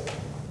been,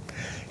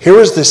 here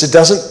is this, it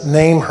doesn't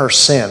name her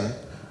sin,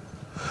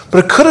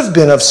 but it could have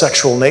been of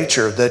sexual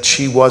nature that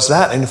she was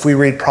that. And if we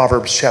read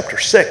Proverbs chapter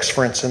 6,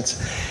 for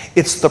instance,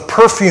 it's the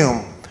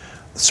perfume,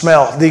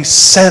 smell, the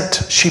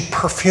scent. She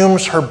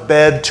perfumes her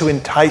bed to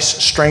entice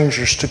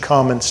strangers to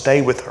come and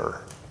stay with her.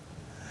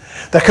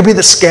 That could be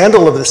the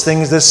scandal of this thing,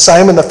 is that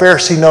Simon the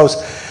Pharisee knows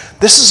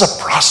this is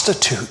a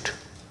prostitute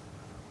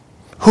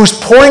who's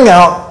pouring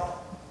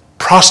out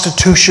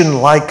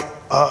prostitution-like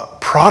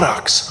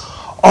products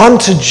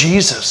onto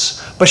Jesus.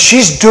 But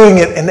she's doing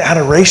it in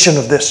adoration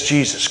of this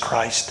Jesus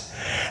Christ.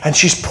 And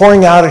she's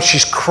pouring out and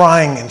she's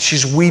crying and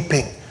she's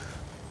weeping.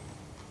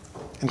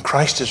 And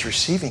Christ is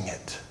receiving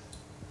it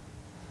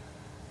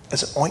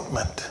as an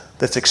ointment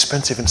that's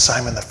expensive. And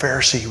Simon the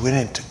Pharisee went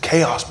into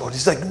chaos mode.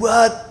 He's like,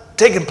 what?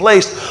 Taking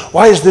place?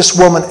 Why is this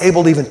woman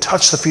able to even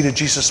touch the feet of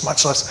Jesus,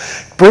 much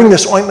less bring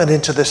this ointment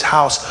into this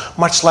house,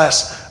 much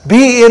less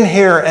be in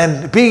here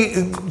and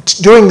be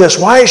doing this?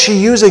 Why is she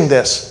using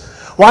this?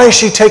 Why is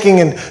she taking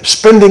and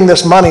spending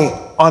this money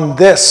on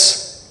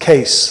this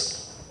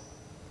case?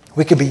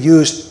 We could be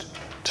used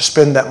to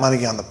spend that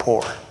money on the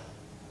poor.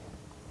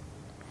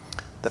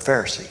 The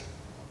Pharisee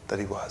that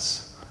he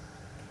was.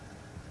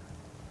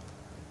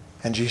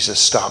 And Jesus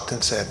stopped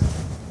and said,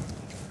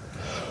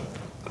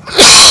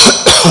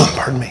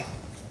 pardon me.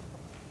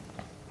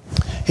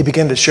 He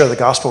began to share the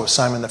gospel with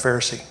Simon the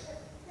Pharisee.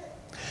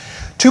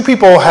 Two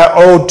people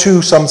owed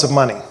two sums of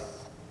money.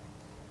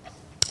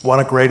 One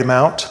a great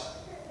amount,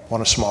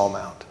 one a small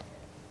amount.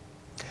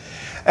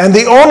 And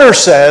the owner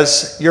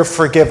says, you're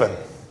forgiven.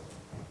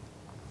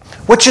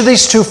 Which of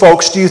these two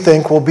folks do you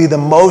think will be the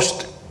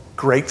most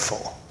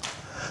grateful?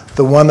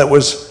 The one that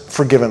was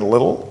forgiven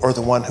little or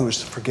the one who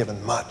was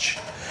forgiven much?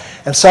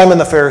 And Simon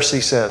the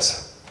Pharisee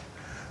says,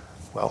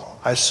 well,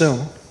 I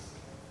assume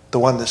the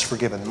one that's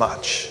forgiven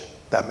much.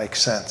 That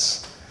makes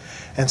sense.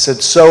 And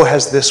said, so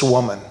has this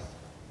woman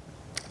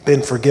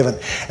been forgiven.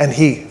 And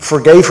he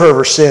forgave her of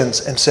her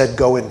sins and said,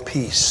 go in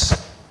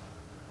peace.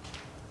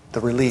 The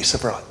release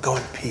of her, go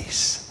in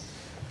peace.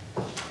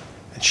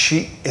 And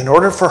she, in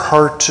order for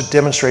her to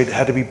demonstrate, it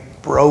had to be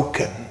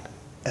broken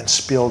and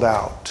spilled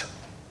out.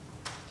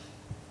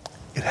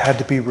 It had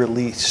to be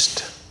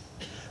released.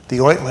 The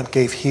ointment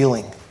gave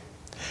healing.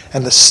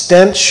 And the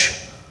stench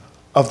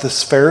of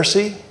this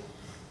Pharisee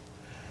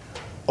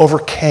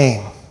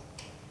overcame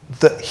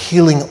the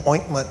healing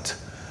ointment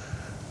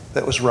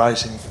that was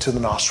rising to the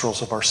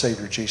nostrils of our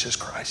Savior Jesus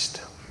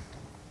Christ.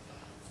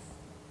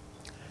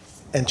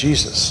 And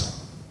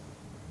Jesus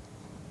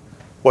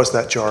was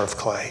that jar of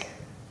clay.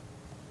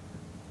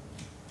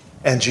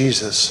 And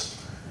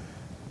Jesus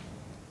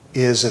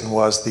is and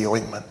was the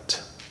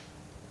ointment.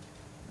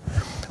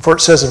 For it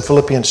says in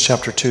Philippians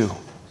chapter 2,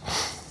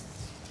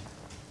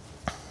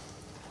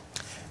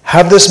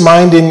 have this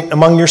mind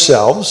among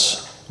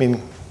yourselves,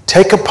 meaning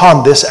take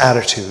upon this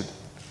attitude.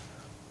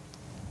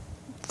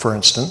 For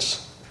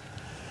instance,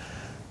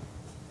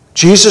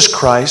 Jesus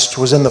Christ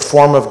was in the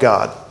form of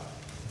God.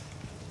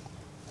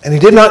 And he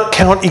did not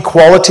count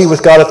equality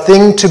with God a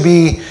thing to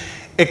be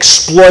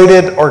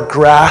exploited or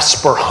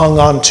grasped or hung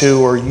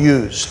onto or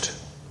used.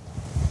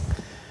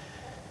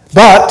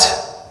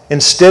 But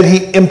instead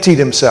he emptied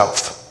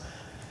himself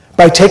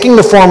by taking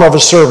the form of a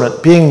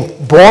servant,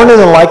 being born in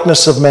the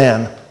likeness of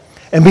man,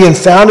 and being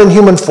found in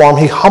human form,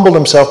 he humbled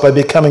himself by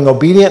becoming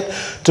obedient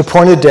to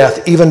point of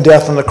death, even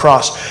death on the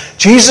cross.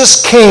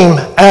 Jesus came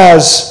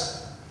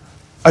as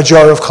a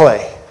jar of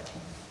clay.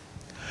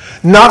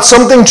 Not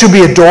something to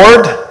be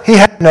adored. He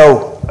had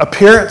no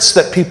appearance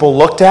that people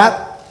looked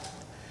at.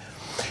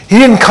 He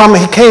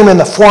came in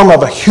the form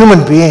of a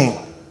human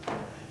being.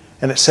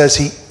 And it says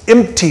he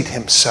emptied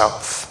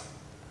himself.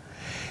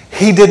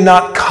 He did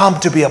not come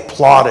to be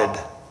applauded.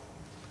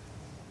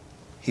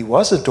 He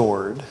was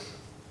adored.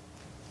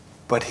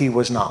 But he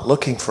was not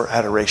looking for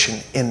adoration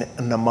in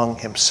and among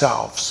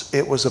himself.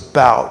 It was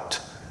about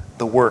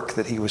the work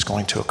that he was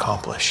going to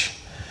accomplish.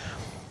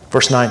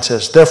 Verse 9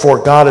 says,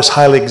 therefore God has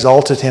highly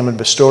exalted him and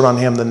bestowed on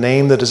him the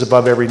name that is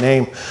above every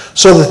name,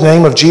 so that the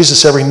name of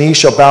Jesus every knee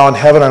shall bow in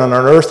heaven and on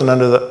earth and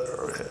under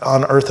the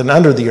on earth and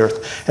under the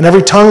earth. And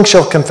every tongue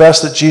shall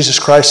confess that Jesus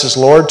Christ is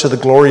Lord, to the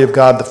glory of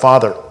God the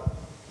Father.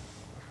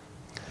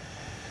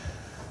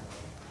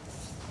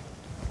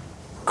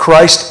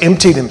 Christ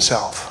emptied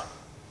himself.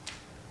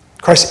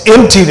 Christ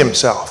emptied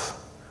himself.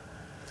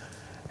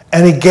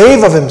 And he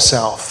gave of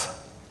himself.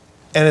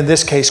 And in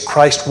this case,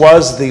 Christ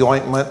was the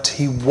ointment.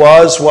 He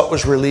was what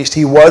was released.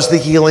 He was the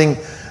healing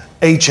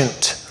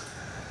agent.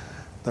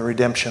 The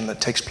redemption that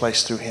takes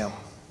place through him.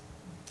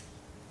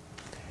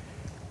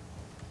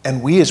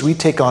 And we, as we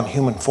take on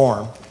human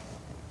form,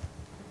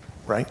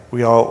 right?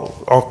 We all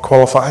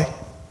qualify.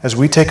 As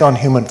we take on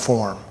human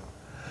form,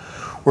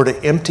 we're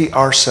to empty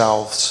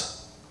ourselves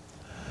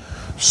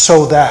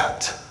so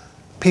that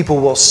people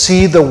will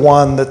see the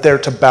one that they're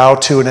to bow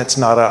to, and it's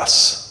not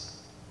us.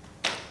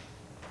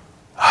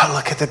 Oh,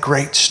 look at the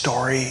great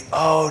story.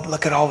 Oh,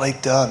 look at all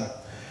they've done.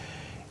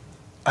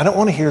 I don't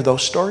want to hear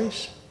those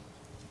stories.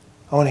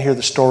 I want to hear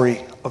the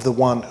story of the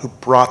one who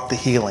brought the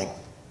healing.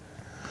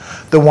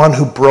 The one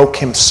who broke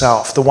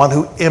himself. The one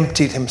who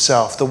emptied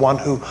himself. The one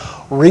who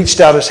reached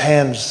out his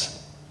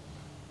hands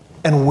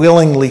and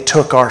willingly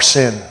took our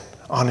sin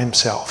on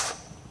himself.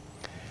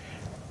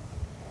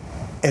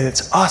 And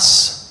it's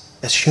us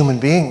as human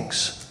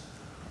beings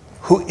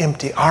who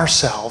empty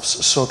ourselves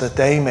so that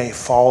they may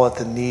fall at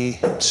the knee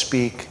and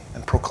speak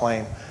and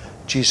proclaim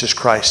Jesus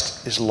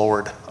Christ is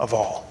Lord of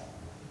all.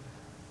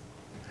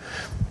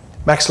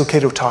 Max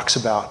Lucado talks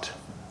about,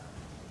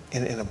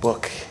 in a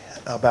book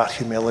about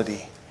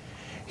humility,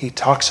 he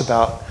talks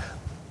about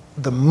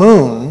the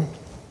moon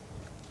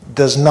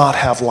does not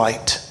have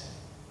light.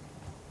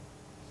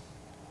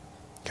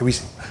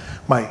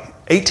 My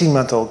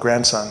 18-month-old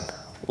grandson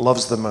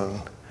loves the moon.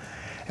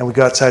 And we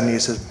go outside and he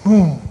says,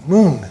 moon,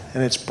 moon.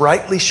 And it's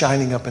brightly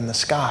shining up in the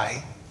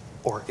sky.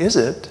 Or is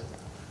it?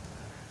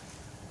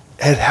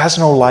 It has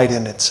no light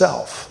in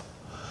itself.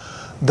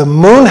 The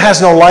moon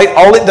has no light.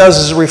 All it does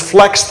is it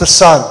reflects the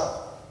sun.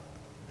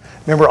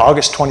 Remember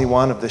August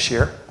 21 of this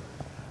year?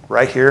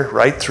 Right here,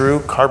 right through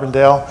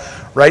Carbondale,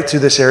 right through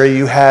this area,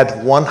 you had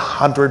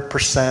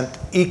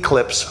 100%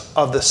 eclipse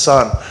of the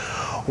sun.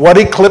 What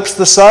eclipsed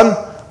the sun?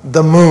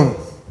 The moon.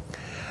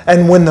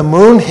 And when the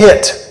moon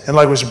hit, and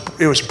it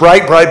was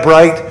bright, bright,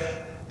 bright,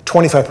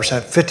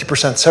 25%,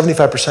 50%,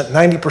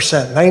 75%,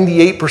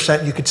 90%,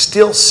 98%, you could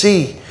still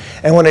see.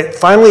 And when it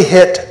finally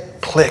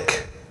hit,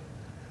 click,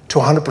 to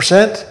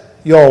 100%,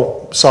 you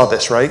all saw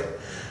this, right?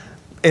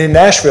 In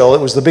Nashville, it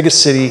was the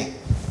biggest city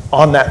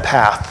on that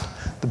path.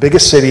 The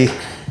biggest city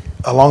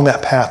along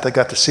that path that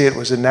got to see it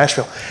was in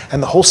Nashville.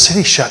 And the whole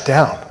city shut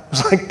down. It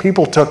was like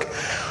people took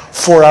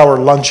 4-hour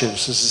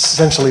lunches. This is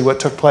essentially what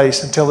took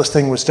place until this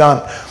thing was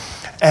done.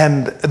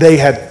 And they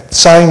had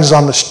signs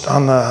on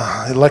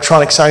the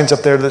electronic signs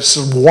up there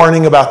that's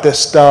warning about this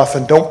stuff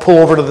and don't pull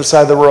over to the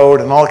side of the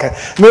road and all that kind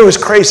of. I mean, it was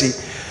crazy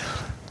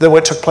that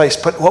what took place.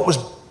 But what was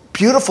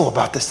beautiful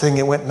about this thing,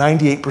 it went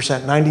 98%,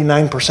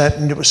 99%,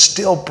 and it was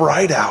still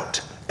bright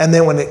out. And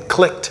then when it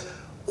clicked,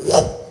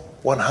 whoa,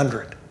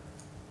 100. Do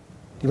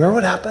you remember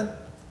what happened?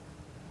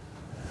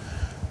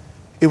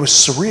 It was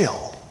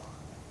surreal.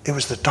 It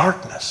was the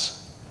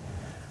darkness.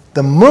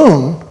 The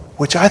moon,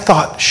 which I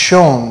thought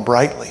shone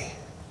brightly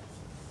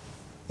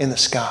in the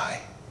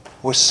sky,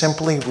 was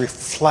simply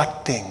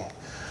reflecting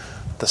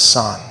the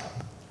sun.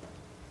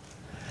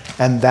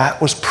 And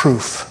that was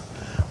proof.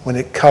 When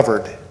it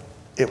covered,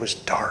 it was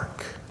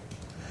dark.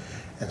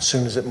 And as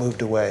soon as it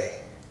moved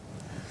away,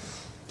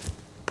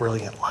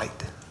 brilliant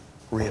light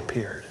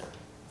reappeared.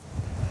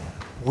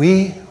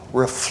 We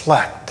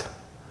reflect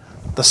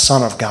the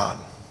Son of God.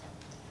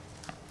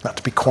 Not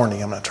to be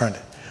corny, I'm not trying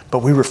to, but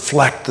we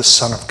reflect the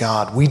Son of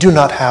God. We do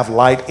not have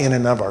light in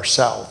and of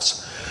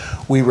ourselves.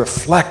 We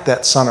reflect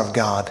that Son of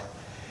God.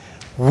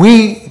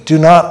 We do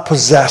not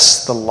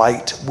possess the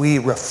light. We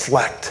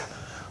reflect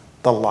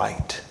the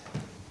light.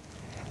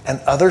 And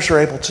others are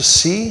able to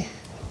see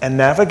and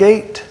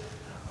navigate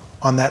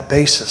on that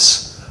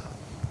basis.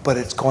 But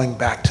it's going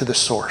back to the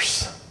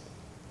source.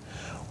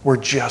 We're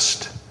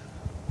just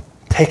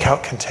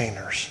take-out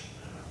containers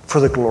for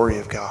the glory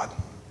of God.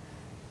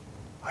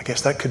 I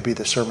guess that could be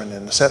the sermon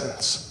in a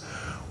sentence.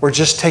 We're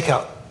just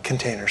take-out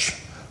containers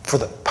for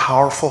the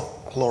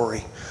powerful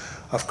glory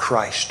of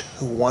Christ,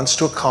 who wants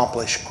to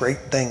accomplish great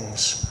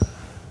things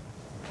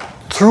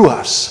through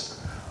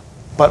us,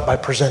 but by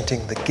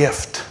presenting the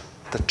gift,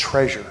 the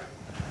treasure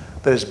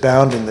that is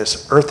bound in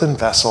this earthen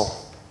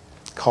vessel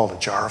called a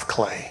jar of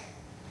clay.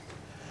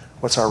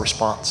 What's our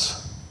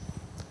response?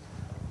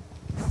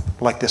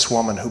 Like this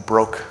woman who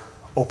broke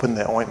open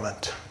the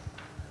ointment.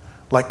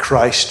 Like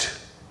Christ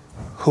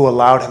who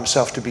allowed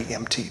himself to be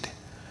emptied.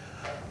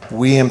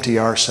 We empty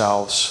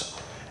ourselves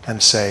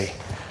and say,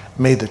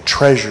 may the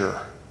treasure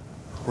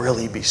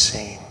really be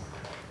seen.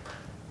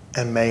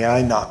 And may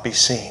I not be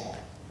seen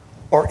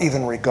or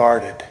even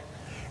regarded.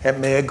 And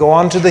may it go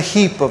on to the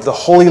heap of the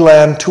Holy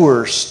Land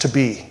tours to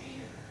be.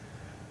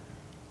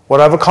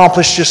 What I've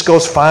accomplished just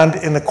goes find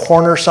in the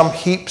corner, some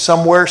heap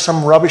somewhere,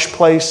 some rubbish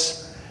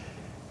place,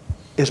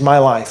 is my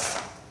life.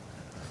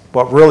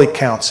 What really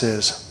counts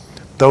is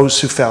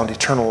those who found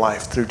eternal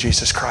life through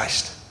Jesus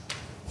Christ.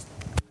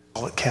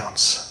 All it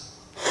counts.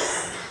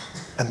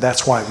 And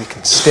that's why we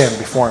can stand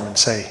before him and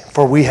say,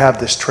 for we have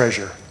this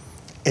treasure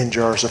in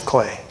jars of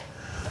clay,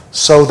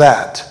 so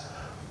that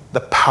the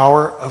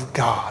power of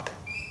God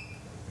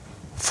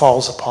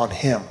falls upon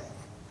him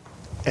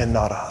and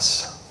not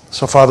us.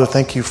 So, Father,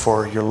 thank you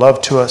for your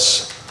love to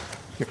us,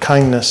 your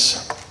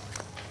kindness,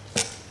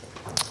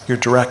 your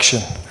direction.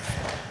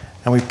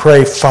 And we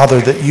pray, Father,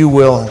 that you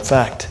will, in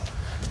fact,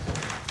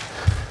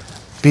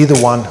 be the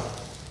one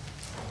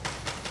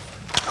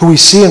who we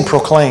see and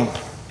proclaim.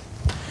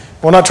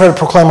 We'll not try to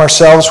proclaim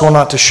ourselves. We're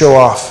not to show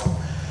off.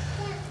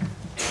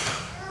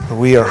 But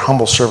we are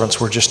humble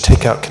servants. We're just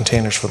take-out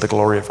containers for the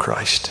glory of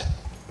Christ.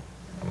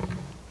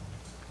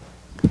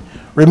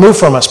 Remove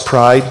from us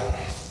pride.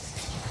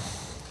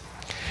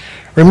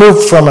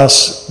 Remove from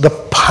us the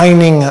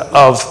pining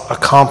of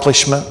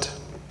accomplishment.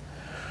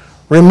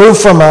 Remove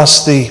from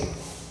us the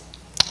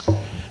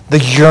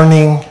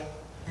yearning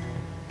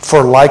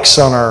for likes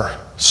on our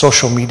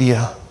social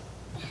media.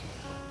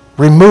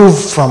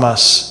 Remove from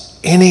us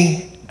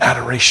any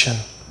adoration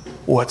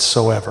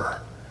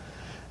whatsoever.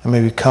 And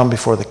may we come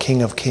before the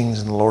King of Kings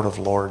and the Lord of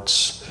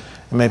Lords.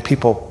 And may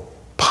people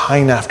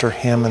pine after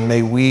him, and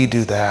may we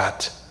do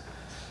that.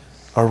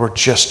 Or we're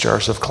just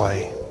jars of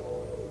clay.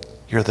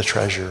 You're the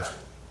treasure.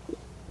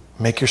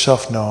 Make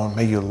yourself known.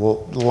 May your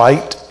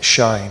light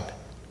shine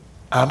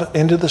out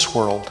into this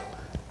world,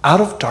 out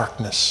of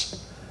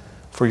darkness,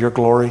 for your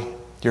glory,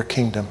 your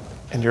kingdom,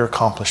 and your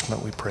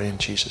accomplishment, we pray in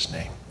Jesus'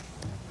 name.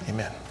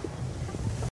 Amen.